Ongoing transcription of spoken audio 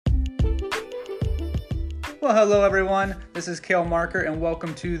Well, hello everyone. This is Kale Marker, and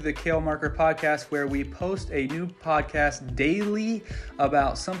welcome to the Kale Marker Podcast, where we post a new podcast daily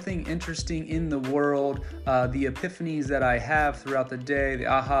about something interesting in the world, the epiphanies that I have throughout the day, the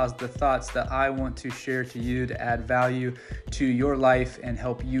ahas, the thoughts that I want to share to you to add value to your life and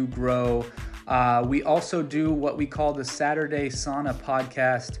help you grow. We also do what we call the Saturday Sauna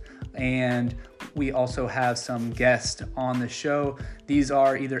Podcast, and we also have some guests on the show. These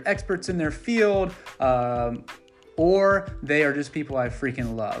are either experts in their field or they are just people I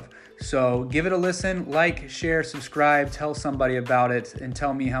freaking love. So give it a listen, like, share, subscribe, tell somebody about it, and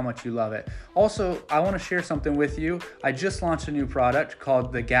tell me how much you love it. Also, I want to share something with you. I just launched a new product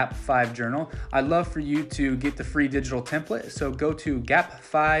called the Gap 5 Journal. I'd love for you to get the free digital template. So go to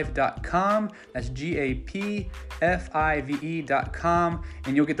gap5.com, that's GAPFIVE.com,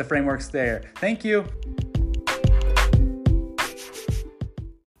 and you'll get the frameworks there. Thank you.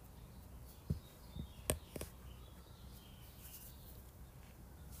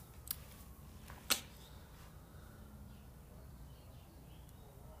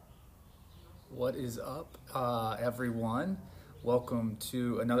 What is up, everyone? Welcome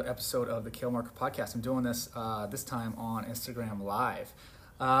to another episode of the Kale Marker Podcast. I'm doing this this time on Instagram Live.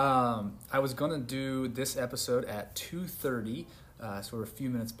 I was going to do this episode at 2:30, so we're a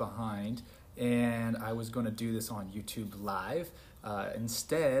few minutes behind, and I was going to do this on YouTube Live.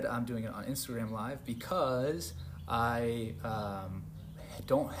 Instead, I'm doing it on Instagram Live because I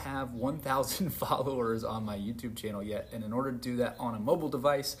don't have 1,000 followers on my YouTube channel yet, and in order to do that on a mobile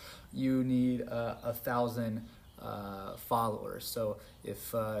device, you need 1,000 followers. So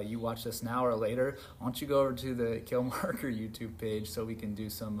if you watch this now or later, why don't you go over to the Kale Marker YouTube page so we can do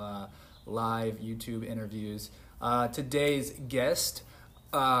some live YouTube interviews. Today's guest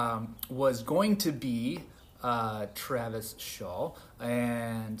was going to be Travis Shaw,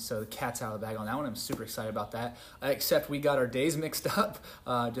 and so the cat's out of the bag on that one. I'm super excited about that, except we got our days mixed up,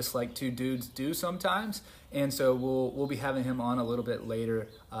 just like two dudes do sometimes, and so we'll be having him on a little bit later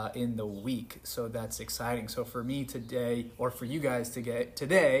in the week, so that's exciting. So for me today, or for you guys to get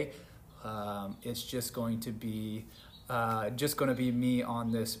today, it's just going to be me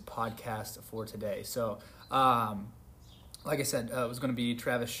on this podcast for today. So like I said, it was going to be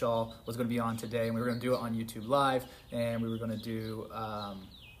Travis Shaw was going to be on today, and we were going to do it on YouTube Live, and we were going to do a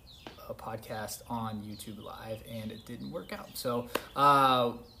podcast on YouTube Live, and it didn't work out. So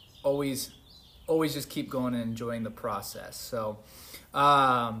always just keep going and enjoying the process. So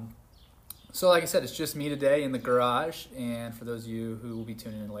like I said, it's just me today in the garage, and for those of you who will be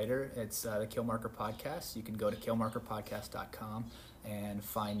tuning in later, it's the Kale Marker Podcast. You can go to kalemarkerpodcast.com and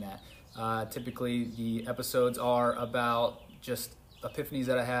find that. Typically, the episodes are about just epiphanies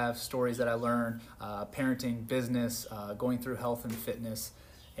that I have, stories that I learn, parenting, business, going through health and fitness,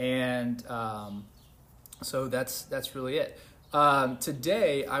 and so that's really it.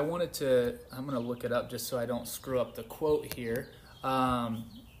 Today, I'm going to look it up just so I don't screw up the quote here. I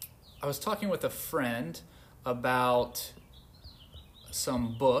was talking with a friend about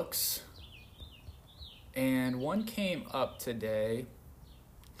some books, and one came up today.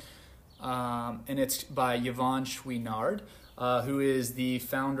 And it's by Yvon Chouinard, who is the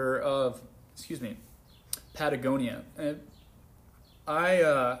founder of, Patagonia. And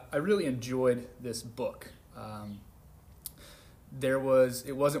I really enjoyed this book.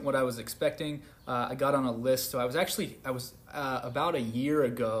 It wasn't what I was expecting. I got on a list. So I was about a year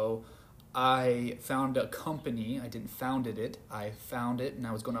ago, I found a company. I didn't found it. I found it, and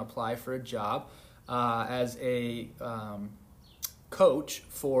I was going to apply for a job as a coach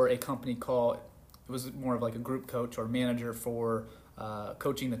for a company called, it was more of like a group coach or manager for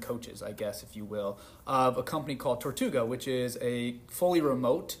coaching the coaches, I guess, if you will, of a company called Tortuga, which is a fully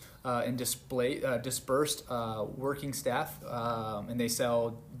remote and dispersed working staff, and they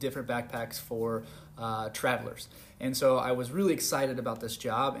sell different backpacks for travelers. And so I was really excited about this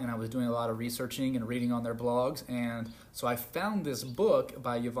job, and I was doing a lot of researching and reading on their blogs, and so I found this book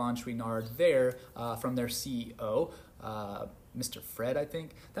by Yvon Chouinard there from their CEO, Mr. Fred, I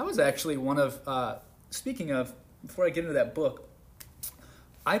think. That was actually one of, speaking of, before I get into that book,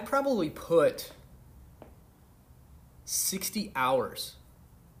 I probably put 60 hours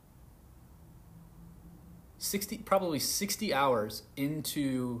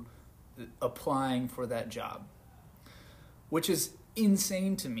into applying for that job, which is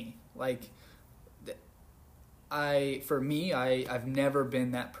insane to me. Like, I've never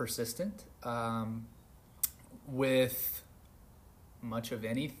been that persistent with much of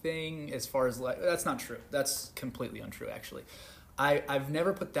anything as far as that's not true. That's completely untrue, actually. I've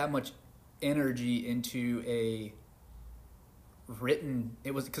never put that much energy into a written.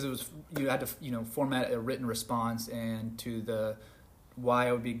 It was because you had to format a written response and to the why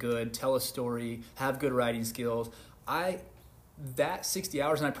it would be good, tell a story, have good writing skills. That 60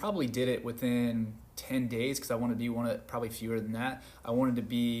 hours, and I probably did it within 10 days because I wanted to be probably fewer than that. I wanted to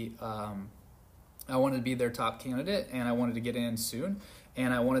be their top candidate, and I wanted to get in soon,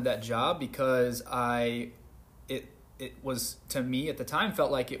 and I wanted that job because it was, to me at the time,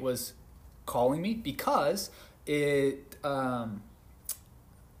 felt like it was calling me because it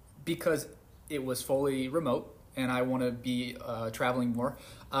was fully remote, and I want to be traveling more.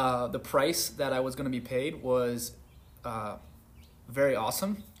 The price that I was going to be paid was very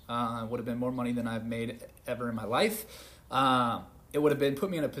awesome. It would have been more money than I've made ever in my life. It would have put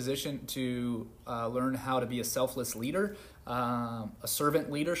me in a position to learn how to be a selfless leader, a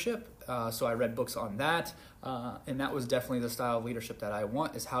servant leadership. So I read books on that, and that was definitely the style of leadership that I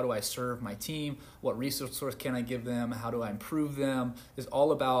want, is how do I serve my team? What resource can I give them? How do I improve them? It's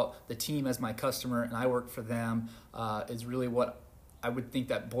all about the team as my customer, and I work for them, is really what I would think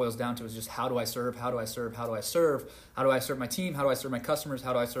that boils down to, is just how do I serve? How do I serve? How do I serve? How do I serve my team? How do I serve my customers?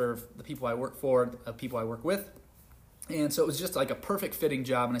 How do I serve the people I work for, the people I work with? And so it was just like a perfect fitting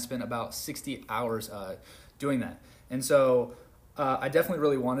job, and I spent about 60 hours doing that. And so I definitely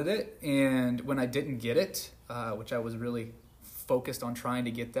really wanted it, and when I didn't get it, which I was really focused on trying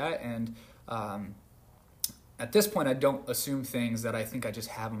to get that, and at this point I don't assume things that I think I just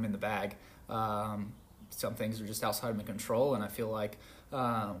have them in the bag. Some things are just outside of my control, and I feel like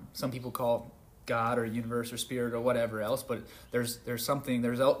some people call God or universe or spirit or whatever else, but there's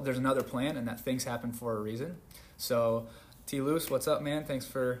another plan, and that things happen for a reason. So T. Luce, what's up, man? Thanks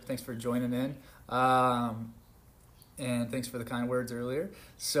for joining in, and thanks for the kind words earlier.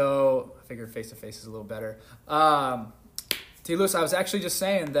 So I figured face to face is a little better. T. Luce, I was actually just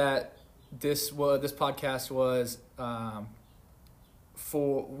saying that this podcast was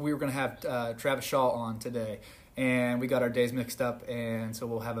we were going to have Travis Shaw on today, and we got our days mixed up, and so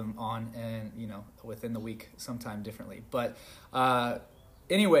we'll have him on, and within the week sometime differently. But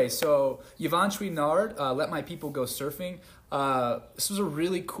anyway, so Yvon Chouinard, Let My People Go Surfing. This was a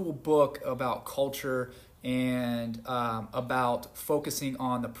really cool book about culture and about focusing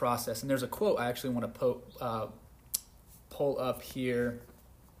on the process. And there's a quote I actually want to pull up here.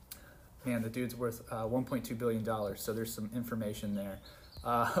 Man, the dude's worth $1.2 billion, so there's some information there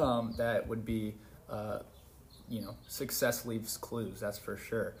that would be, success leaves clues, that's for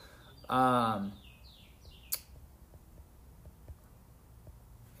sure.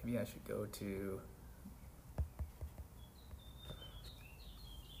 Maybe I should go to...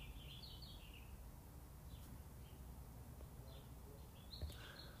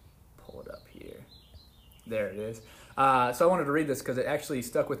 pull it up here. There it is. So I wanted to read this because it actually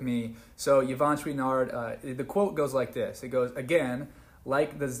stuck with me. So Yvon Chouinard, the quote goes like this. It goes, again,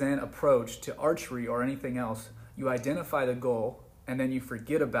 like the Zen approach to archery or anything else, you identify the goal and then you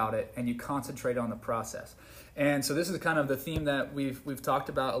forget about it and you concentrate on the process. And so this is kind of the theme that we've talked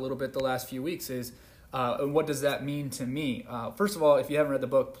about a little bit the last few weeks is, what does that mean to me? First of all, if you haven't read the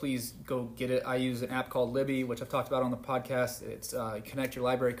book, please go get it. I use an app called Libby, which I've talked about on the podcast. It's you connect your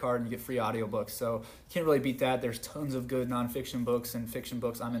library card and you get free audiobooks. So you can't really beat that. There's tons of good nonfiction books and fiction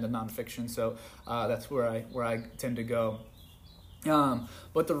books. I'm into nonfiction, so that's where I tend to go.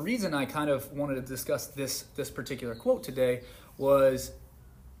 But the reason I kind of wanted to discuss this particular quote today was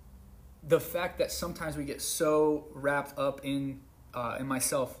the fact that sometimes we get so wrapped up in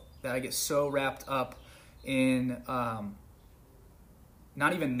myself, that I get so wrapped up in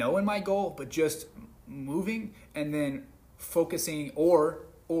not even knowing my goal, but just moving and then focusing or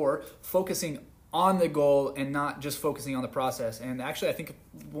focusing on the goal and not just focusing on the process. And actually, I think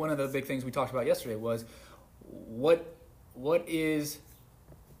one of the big things we talked about yesterday was what is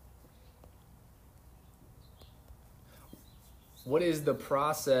the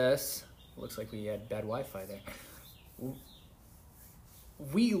process? Looks like we had bad Wi-Fi there.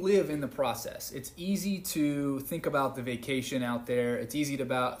 We live in the process. It's easy to think about the vacation out there. It's easy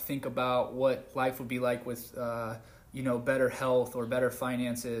to think about what life would be like with, better health or better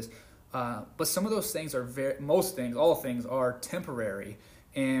finances. But some of those things all things are temporary.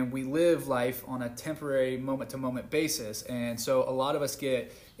 And we live life on a temporary moment-to-moment basis. And so a lot of us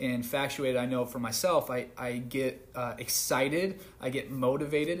get infatuated. I know for myself, I get excited. I get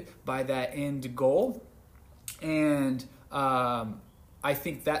motivated by that end goal. And I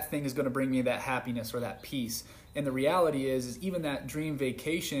think that thing is going to bring me that happiness or that peace. And the reality is even that dream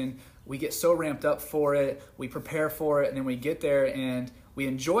vacation, we get so ramped up for it, we prepare for it, and then we get there and we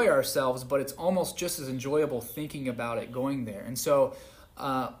enjoy ourselves, but it's almost just as enjoyable thinking about it going there. And so,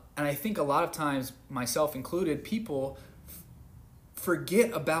 and I think a lot of times, myself included, people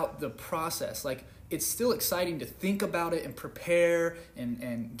forget about the process. Like, it's still exciting to think about it and prepare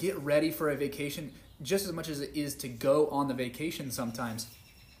and get ready for a vacation just as much as it is to go on the vacation sometimes.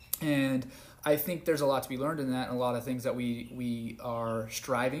 And I think there's a lot to be learned in that, and a lot of things that we are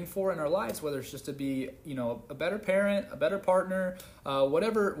striving for in our lives, whether it's just to be, a better parent, a better partner,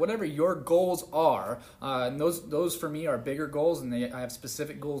 whatever your goals are. And those for me are bigger goals, and I have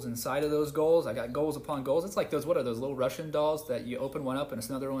specific goals inside of those goals. I got goals upon goals. It's like what are those little Russian dolls that you open one up and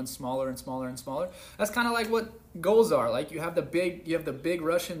it's another one smaller and smaller and smaller? That's kind of like what goals are. Like, you have the big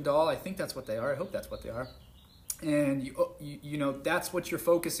Russian doll. I think that's what they are. I hope that's what they are. And you that's what you're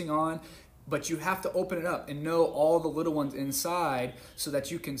focusing on. But you have to open it up and know all the little ones inside so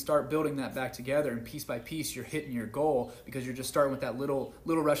that you can start building that back together. And piece by piece, you're hitting your goal, because you're just starting with that little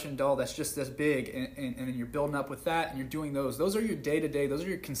Russian doll that's just this big. And then you're building up with that, and you're doing those. Those are your day-to-day. Those are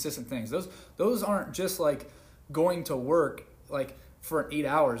your consistent things. Those aren't just like going to work like for 8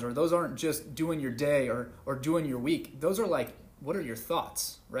 hours, or those aren't just doing your day or doing your week. Those are like, what are your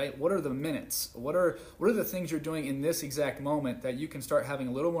thoughts, right? What are the minutes? What are the things you're doing in this exact moment that you can start having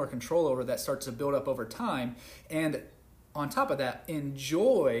a little more control over, that starts to build up over time? And on top of that,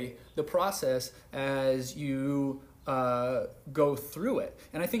 enjoy the process as you go through it.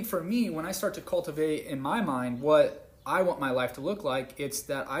 And I think for me, when I start to cultivate in my mind what I want my life to look like, it's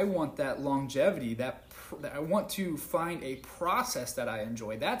that I want that longevity, that I want to find a process that I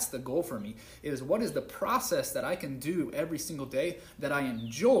enjoy. That's the goal for me, is what is the process that I can do every single day that I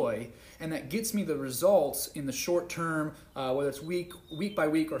enjoy, and that gets me the results in the short term, whether it's week by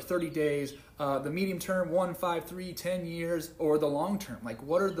week or 30 days, the medium term, 1, 5, 3, 10 years, or the long term. Like,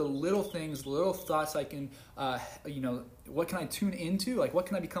 what are the little things, little thoughts I can, what can I tune into? Like, what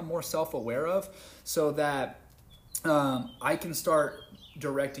can I become more self-aware of so that I can start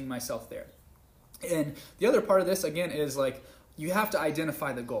directing myself there. And the other part of this, again, is like, you have to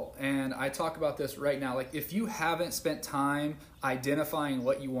identify the goal. And I talk about this right now. Like, if you haven't spent time identifying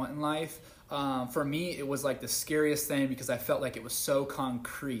what you want in life, for me, it was like the scariest thing, because I felt like it was so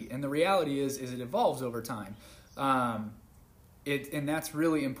concrete. And the reality is it evolves over time. And that's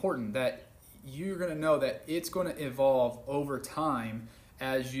really important, that you're going to know that it's going to evolve over time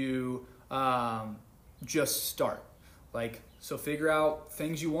as you just start. Like, so figure out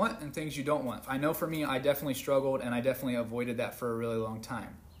things you want and things you don't want. I know for me, I definitely struggled, and I definitely avoided that for a really long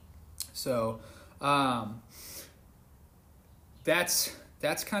time. So that's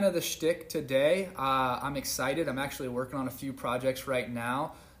kind of the shtick today. I'm excited. I'm actually working on a few projects right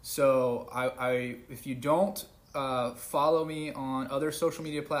now. So if you don't follow me on other social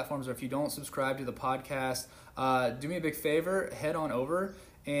media platforms, or if you don't subscribe to the podcast, do me a big favor, head on over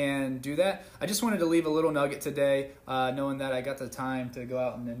and do that. I just wanted to leave a little nugget today, knowing that I got the time to go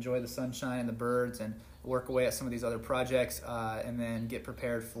out and enjoy the sunshine and the birds and work away at some of these other projects, and then get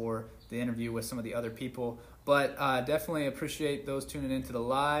prepared for the interview with some of the other people. But definitely appreciate those tuning into the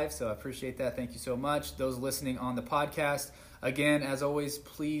live, so I appreciate that. Thank you so much. Those listening on the podcast, again, as always,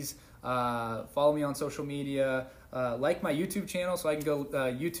 please follow me on social media. Like my YouTube channel so I can go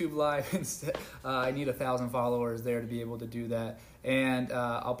YouTube live instead. I need 1,000 followers there to be able to do that. And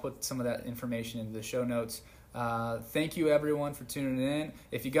I'll put some of that information in the show notes. Thank you, everyone, for tuning in.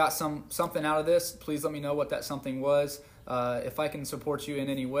 If you got something out of this, please let me know what that something was. If I can support you in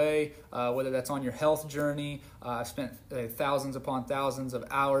any way, whether that's on your health journey. I've spent thousands upon thousands of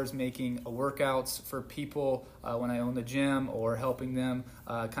hours making workouts for people when I own the gym, or helping them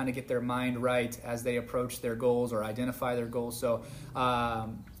kind of get their mind right as they approach their goals or identify their goals. So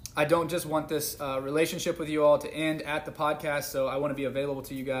I don't just want this relationship with you all to end at the podcast, so I want to be available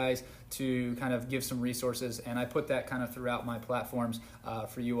to you guys to kind of give some resources, and I put that kind of throughout my platforms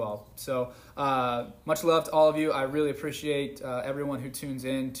for you all. So much love to all of you. I really appreciate everyone who tunes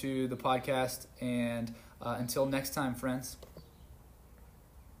in to the podcast, and until next time, friends.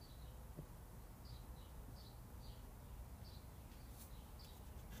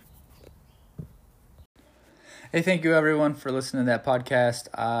 Hey, thank you everyone for listening to that podcast.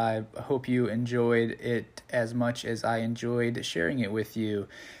 I hope you enjoyed it as much as I enjoyed sharing it with you.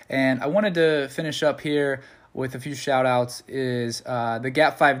 And I wanted to finish up here with a few shout outs is the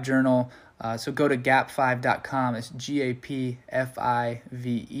Gap 5 Journal. So go to gap5.com. It's GAPFIVE.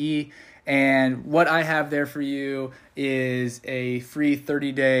 And what I have there for you is a free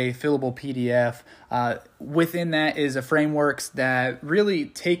 30-day fillable PDF within that is a frameworks that really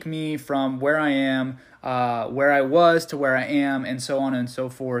take me from where I am, where I was to where I am, and so on and so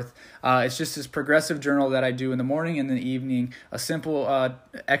forth. It's just this progressive journal that I do in the morning and the evening, a simple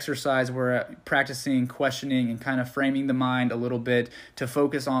exercise where I'm practicing questioning and kind of framing the mind a little bit to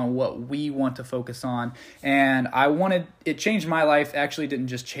focus on what we want to focus on. And it changed my life. Actually, didn't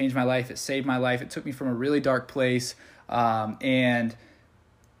just change my life, it saved my life. It took me from a really dark place, and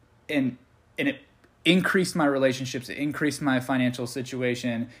it increased my relationships, it increased my financial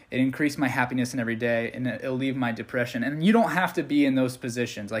situation, it increased my happiness in every day, and it alleviated my depression. And you don't have to be in those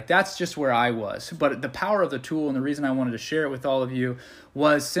positions. Like, that's just where I was. But the power of the tool, and the reason I wanted to share it with all of you,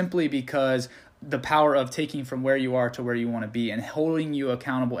 was simply because the power of taking from where you are to where you want to be and holding you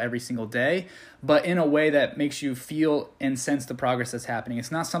accountable every single day, but in a way that makes you feel and sense the progress that's happening. It's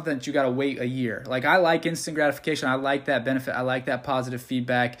not something that you got to wait a year. Like, I like instant gratification. I like that benefit. I like that positive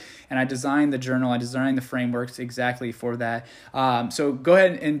feedback. And I designed the journal. I designed the frameworks exactly for that. So go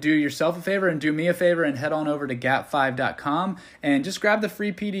ahead and do yourself a favor and do me a favor and head on over to gap5.com and just grab the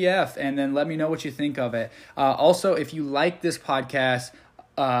free PDF and then let me know what you think of it. Also, if you like this podcast,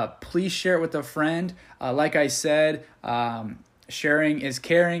 please share it with a friend. Like I said, sharing is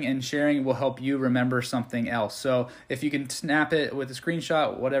caring, and sharing will help you remember something else. So if you can snap it with a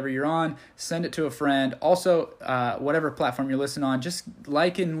screenshot, whatever you're on, send it to a friend. Also, whatever platform you're listening on, just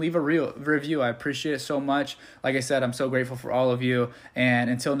like and leave a review. I appreciate it so much. Like I said, I'm so grateful for all of you. And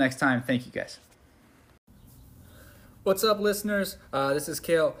until next time, thank you guys. What's up, listeners? This is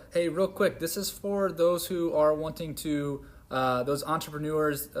Kale. Hey, real quick, this is for those who are wanting to those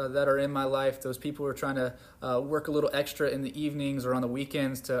entrepreneurs that are in my life, those people who are trying to work a little extra in the evenings or on the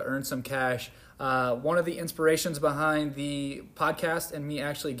weekends to earn some cash. One of the inspirations behind the podcast and me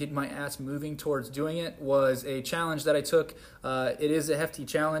actually getting my ass moving towards doing it was a challenge that I took. It is a hefty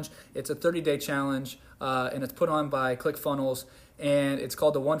challenge. It's a 30-day challenge, and it's put on by ClickFunnels, and it's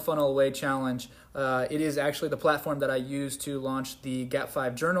called the One Funnel Away Challenge. It is actually the platform that I use to launch the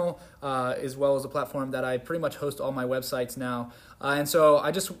Gap5 journal, as well as the platform that I pretty much host all my websites now. And so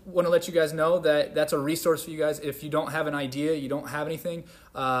I just want to let you guys know that that's a resource for you guys. If you don't have an idea, you don't have anything,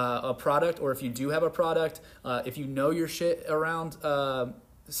 a product, or if you do have a product, if you know your shit around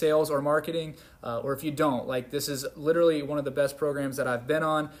sales or marketing, or if you don't, like, this is literally one of the best programs that I've been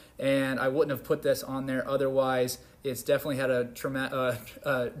on, and I wouldn't have put this on there otherwise. It's definitely had a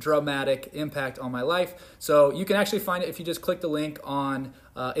dramatic impact on my life. So you can actually find it if you just click the link on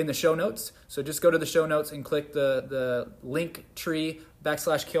in the show notes. So just go to the show notes and click the link tree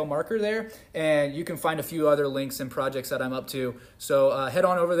 /Kale Marker there, and you can find a few other links and projects that I'm up to. So head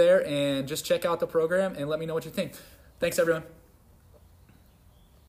on over there and just check out the program and let me know what you think. Thanks, everyone.